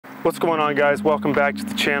What's going on, guys? Welcome back to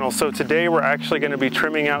the channel. So today we're actually going to be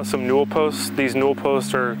trimming out some newel posts. These newel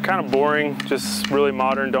posts are kind of boring, just really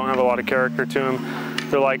modern, don't have a lot of character to them.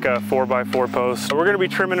 They're like a 4x4 post. So we're going to be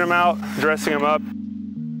trimming them out, dressing them up.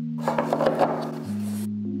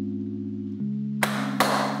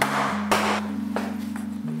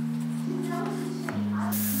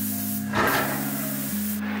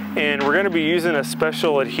 And we're going to be using a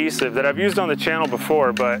special adhesive that I've used on the channel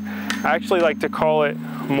before, but I actually like to call it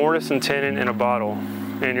Mortise and Tenon in a bottle,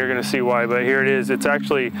 and you're going to see why. But here it is. It's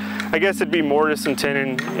actually, I guess it'd be Mortise and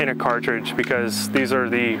Tenon in a cartridge, because these are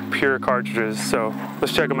the pure cartridges. So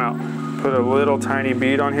let's check them out. Put a little tiny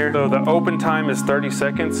bead on here. So the open time is 30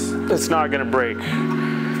 seconds. It's not going to break.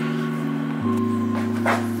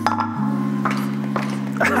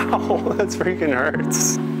 Ow, that freaking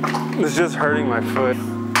hurts. It's just hurting my foot.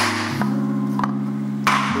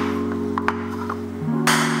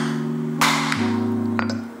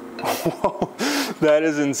 Whoa, that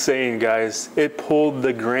is insane, guys. It pulled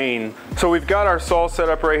the grain. So we've got our saw set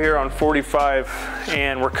up right here on 45,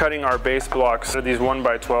 and we're cutting our base blocks. These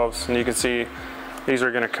 1x12s, and you can see these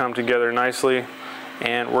are gonna come together nicely.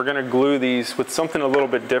 And we're gonna glue these with something a little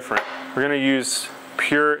bit different. We're gonna use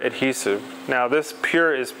pure adhesive. Now this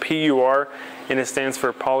pure is PUR, and it stands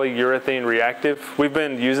for polyurethane reactive. We've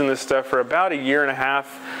been using this stuff for about a year and a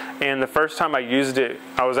half, and the first time I used it,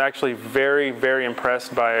 I was actually very, very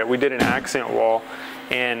impressed by it. We did an accent wall,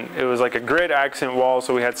 and it was like a grid accent wall,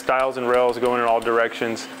 so we had stiles and rails going in all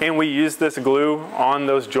directions. And we used this glue on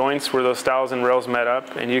those joints where those stiles and rails met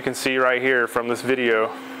up, and you can see right here from this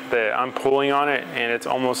video that I'm pulling on it, and it's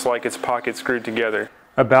almost like it's pocket screwed together.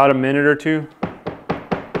 About a minute or two,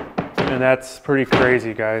 and that's pretty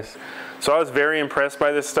crazy, guys. So I was very impressed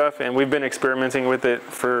by this stuff, and we've been experimenting with it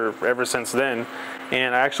for ever since then.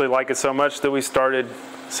 And I actually like it so much that we started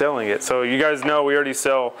selling it. So you guys know we already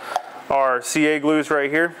sell our CA glues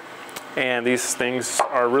right here. And these things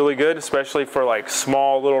are really good, especially for like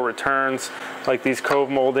small little returns, like these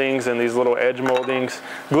cove moldings and these little edge moldings.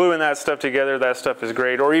 Gluing that stuff together, that stuff is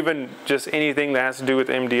great. Or even just anything that has to do with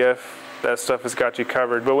MDF, that stuff has got you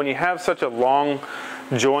covered. But when you have such a long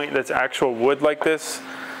joint that's actual wood like this,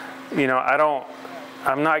 you know,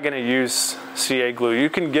 I'm not gonna use CA glue. You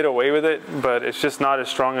can get away with it, but it's just not as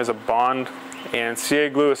strong as a Bond. And CA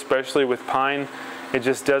glue, especially with pine, it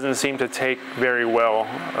just doesn't seem to take very well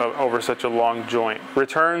over such a long joint.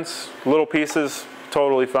 Returns, little pieces,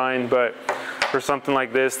 totally fine, but for something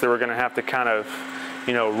like this that we're gonna have to kind of,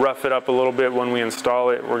 you know, rough it up a little bit when we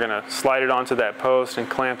install it. We're gonna slide it onto that post and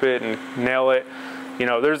clamp it and nail it. You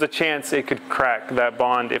know, there's a chance it could crack that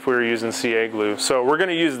Bond if we were using CA glue. So we're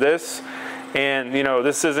gonna use this, and you know,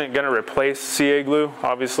 this isn't gonna replace CA glue,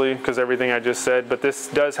 obviously, because everything I just said, but this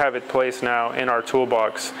does have its place now in our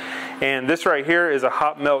toolbox. And this right here is a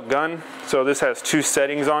hot melt gun. So this has two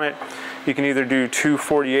settings on it. You can either do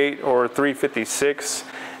 248 or 356.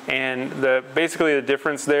 And basically the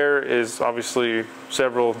difference there is obviously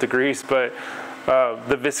several degrees, but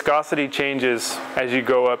the viscosity changes as you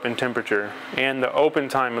go up in temperature, and the open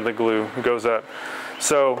time of the glue goes up.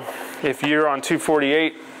 So if you're on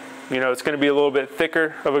 248, you know, it's going to be a little bit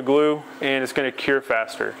thicker of a glue, and it's going to cure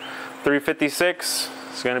faster. 356,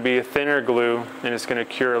 it's going to be a thinner glue, and it's going to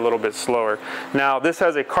cure a little bit slower. Now this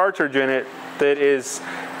has a cartridge in it that is,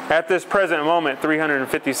 at this present moment,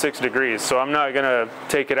 356 degrees. So I'm not gonna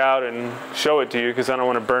take it out and show it to you because I don't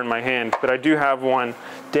want to burn my hand. But I do have one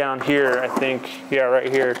down here, I think, yeah,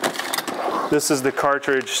 right here. This is the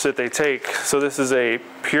cartridge that they take. So this is a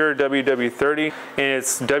pure WW30, and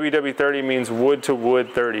it's WW30 means wood to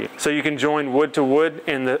wood 30. So you can join wood to wood,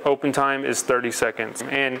 and the open time is 30 seconds.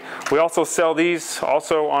 And we also sell these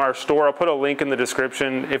also on our store. I'll put a link in the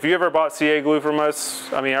description. If you ever bought CA glue from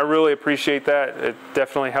us, I mean, I really appreciate that. It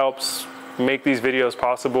definitely helps make these videos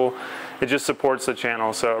possible. It just supports the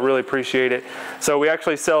channel, so I really appreciate it. So we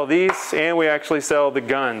actually sell these, and we actually sell the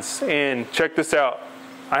guns. And check this out.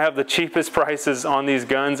 I have the cheapest prices on these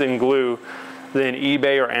guns and glue than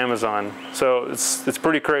eBay or Amazon. So it's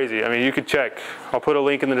pretty crazy. I mean, you could check. I'll put a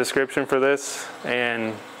link in the description for this,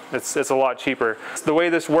 and it's a lot cheaper. The way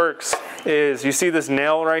this works is, you see this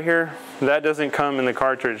nail right here? That doesn't come in the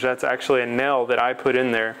cartridge. That's actually a nail that I put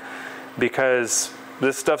in there because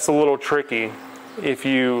this stuff's a little tricky. If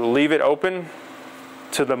you leave it open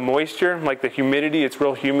to the moisture, like the humidity, it's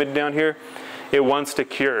real humid down here, it wants to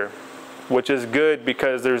cure, which is good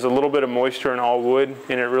because there's a little bit of moisture in all wood,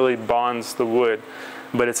 and it really bonds the wood.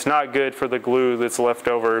 But it's not good for the glue that's left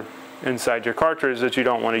over inside your cartridge that you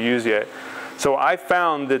don't want to use yet. So I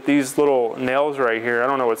found that these little nails right here, I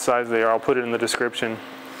don't know what size they are, I'll put it in the description.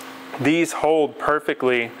 These hold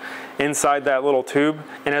perfectly inside that little tube.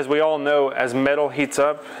 And as we all know, as metal heats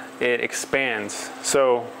up, it expands.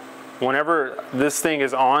 So whenever this thing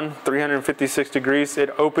is on 356 degrees, it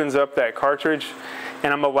opens up that cartridge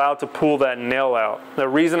and I'm allowed to pull that nail out. The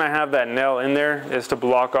reason I have that nail in there is to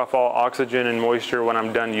block off all oxygen and moisture when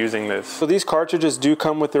I'm done using this. So these cartridges do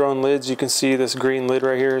come with their own lids. You can see this green lid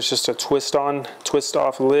right here. It's just a twist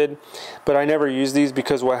off lid. But I never use these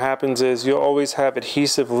because what happens is you'll always have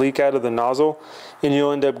adhesive leak out of the nozzle and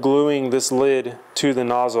you'll end up gluing this lid to the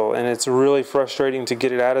nozzle, and it's really frustrating to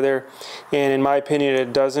get it out of there. And in my opinion,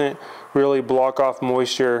 it doesn't really block off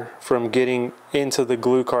moisture from getting into the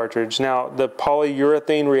glue cartridge. Now, the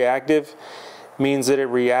polyurethane reactive means that it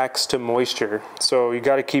reacts to moisture. So you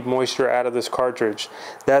got to keep moisture out of this cartridge.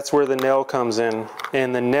 That's where the nail comes in.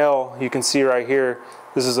 And the nail, you can see right here,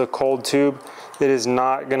 this is a cold tube. It is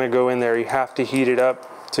not going to go in there. You have to heat it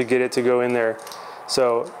up to get it to go in there.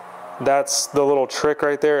 So that's the little trick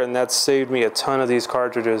right there, and that's saved me a ton of these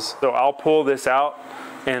cartridges. So I'll pull this out.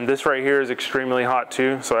 And this right here is extremely hot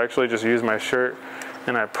too, so I actually just use my shirt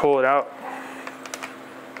and I pull it out.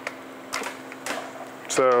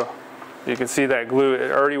 So you can see that glue,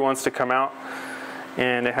 it already wants to come out,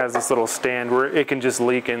 and it has this little stand where it can just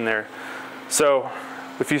leak in there. So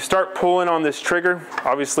if you start pulling on this trigger,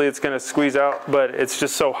 obviously it's going to squeeze out, but it's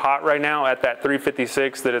just so hot right now at that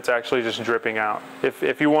 356 that it's actually just dripping out.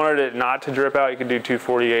 If you wanted it not to drip out, you could do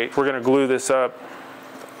 248. We're going to glue this up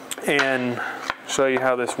and show you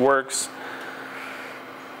how this works.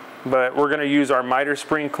 But we're going to use our miter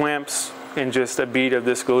spring clamps and just a bead of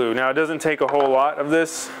this glue. Now, it doesn't take a whole lot of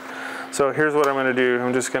this, so here's what I'm going to do.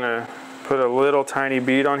 I'm just going to put a little tiny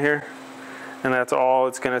bead on here, and that's all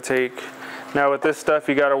it's going to take. Now with this stuff,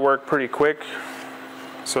 you got to work pretty quick,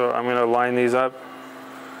 so I'm going to line these up.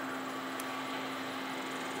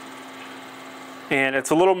 And it's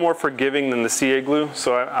a little more forgiving than the CA glue,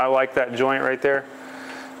 so I like that joint right there.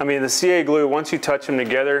 I mean, the CA glue, once you touch them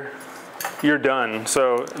together, you're done.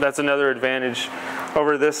 So that's another advantage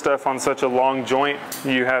over this stuff. On such a long joint,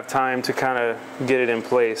 you have time to kind of get it in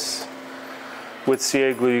place. With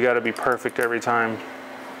CA glue, you got to be perfect every time.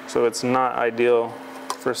 So it's not ideal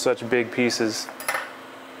for such big pieces.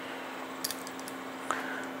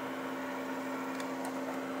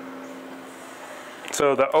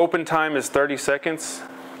 So the open time is 30 seconds,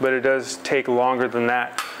 but it does take longer than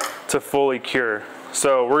that to fully cure.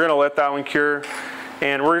 So we're gonna let that one cure,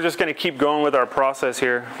 and we're just gonna keep going with our process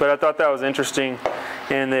here. But I thought that was interesting,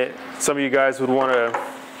 and that some of you guys would wanna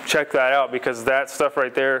check that out, because that stuff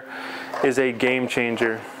right there is a game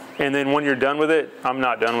changer. And then when you're done with it, I'm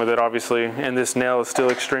not done with it obviously, and this nail is still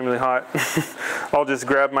extremely hot. I'll just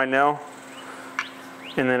grab my nail,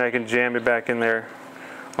 and then I can jam it back in there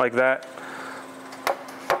like that.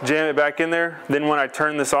 Jam it back in there. Then when I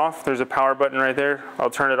turn this off, there's a power button right there. I'll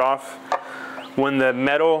turn it off. When the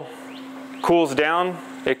metal cools down,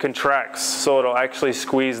 it contracts, so it'll actually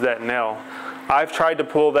squeeze that nail. I've tried to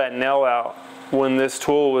pull that nail out when this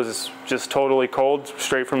tool was just totally cold,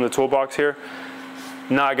 straight from the toolbox here.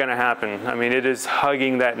 Not gonna happen. I mean, it is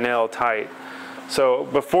hugging that nail tight. So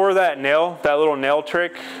before that nail, that little nail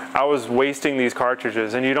trick, I was wasting these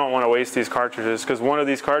cartridges, and you don't want to waste these cartridges, because one of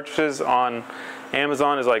these cartridges on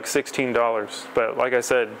Amazon is like $16. But like I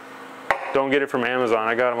said, don't get it from Amazon.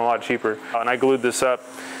 I got them a lot cheaper. And I glued this up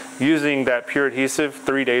using that pure adhesive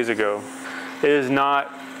 3 days ago. It's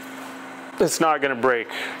not gonna break.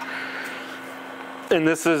 And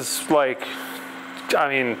this is like, I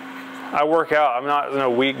mean, I work out. I'm not a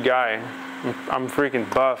weak guy. I'm freaking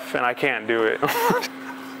buff, and I can't do it.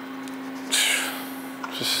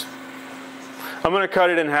 I'm gonna cut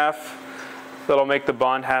it in half. That'll make the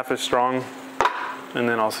bond half as strong, and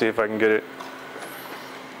then I'll see if I can get it.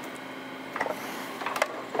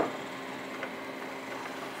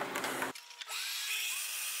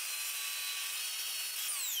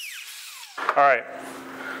 All right.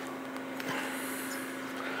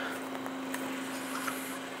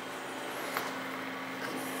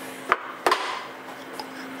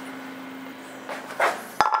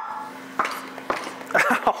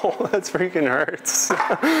 Ow, that freaking hurts.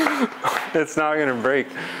 It's not gonna break.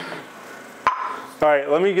 All right,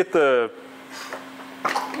 let me get the,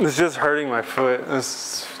 it's just hurting my foot.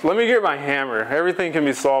 Let me get my hammer. Everything can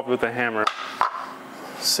be solved with a hammer.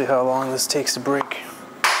 Let's see how long this takes to break.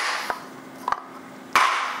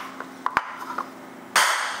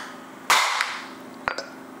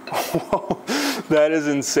 Whoa, that is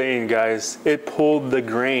insane, guys. It pulled the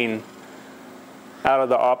grain out of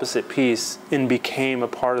the opposite piece and became a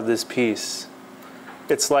part of this piece.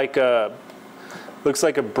 It's like a, looks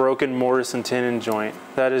like a broken mortise and tenon joint.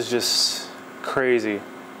 That is just crazy.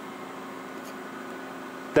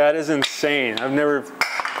 That is insane.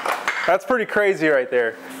 That's pretty crazy right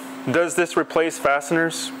there. Does this replace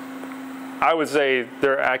fasteners? I would say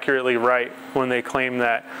they're accurately right when they claim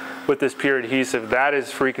that with this pure adhesive. That is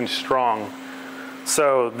freaking strong.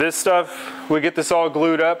 So this stuff, we get this all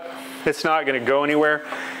glued up, it's not gonna go anywhere.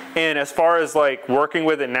 And as far as like working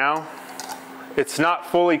with it now, it's not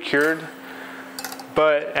fully cured,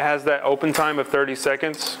 but it has that open time of 30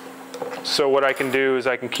 seconds. So what I can do is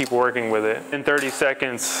I can keep working with it in 30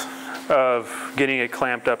 seconds of getting it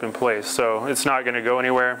clamped up in place. So it's not gonna go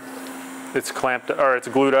anywhere. It's clamped, or it's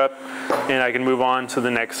glued up, and I can move on to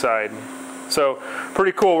the next side. So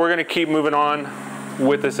pretty cool. We're gonna keep moving on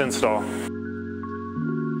with this install.